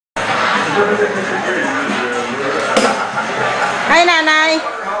Hi, Nanay.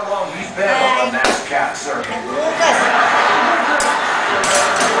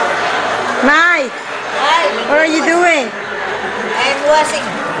 Nay, Hi. what are you doing? I'm washing.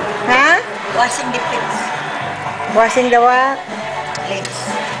 Huh? Washing the plates. Washing the what? Plates.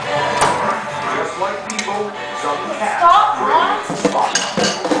 Stop, Mom.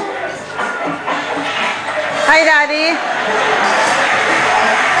 Hi, Daddy.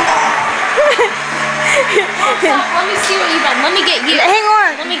 Let me see what you've done. Let me get you. Hang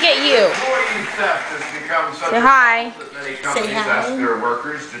on. Let me get you. Say hi. Say hi.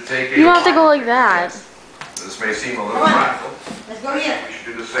 You You don't have to go like that. This may seem a little radical. Let's go here. We should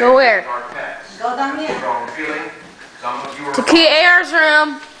do the same Go where? with our pets. Go down here. Strong feeling. Some of you are To KAR's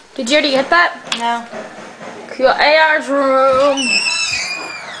room. Did you already get that? No. KAR's room.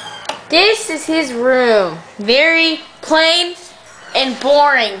 This is his room. Very plain and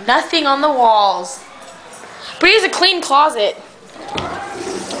boring. Nothing on the walls. But he has a clean closet.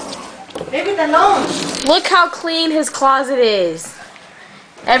 Leave it alone. Look how clean his closet is.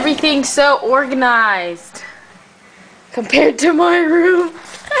 Everything's so organized compared to my room.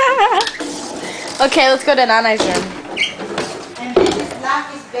 Okay, let's go to Nana's room. And this is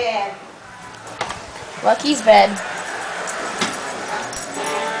Lucky's bed. Lucky's bed.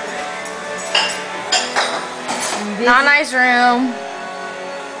 Nana's room.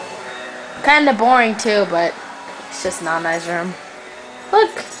 Kind of boring too, but it's just Nana's room.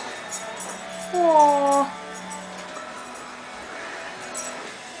 Look. Aww.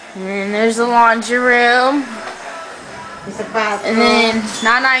 And then there's the laundry room. It's a bathroom. And then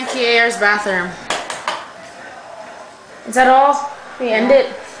Nana and KAR's bathroom. Is that all? We end it?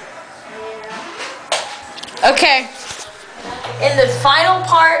 Okay. In the final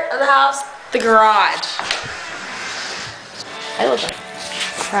part of the house, the garage. I look like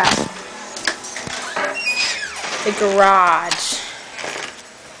crap. The garage.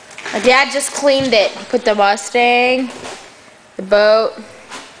 My dad just cleaned it. Put the Mustang, the boat,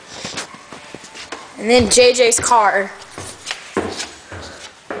 and then JJ's car.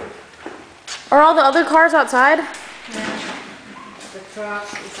 Are all the other cars outside? The truck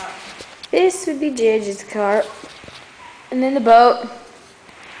is up. This would be JJ's car. And then the boat.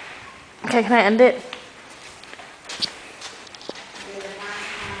 Okay, can I end it?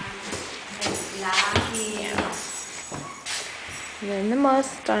 Lucky. And then the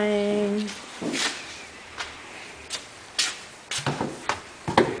Mustang.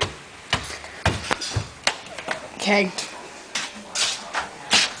 Okay.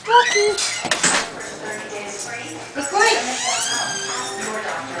 Lucky. It's great.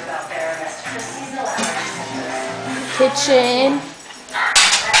 Kitchen.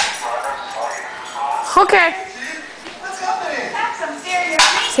 Okay.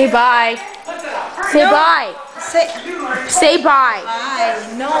 Say bye. Say bye. Say bye.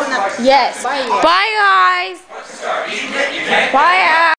 Bye. No, not Yes. bye. Bye, guys. Bye,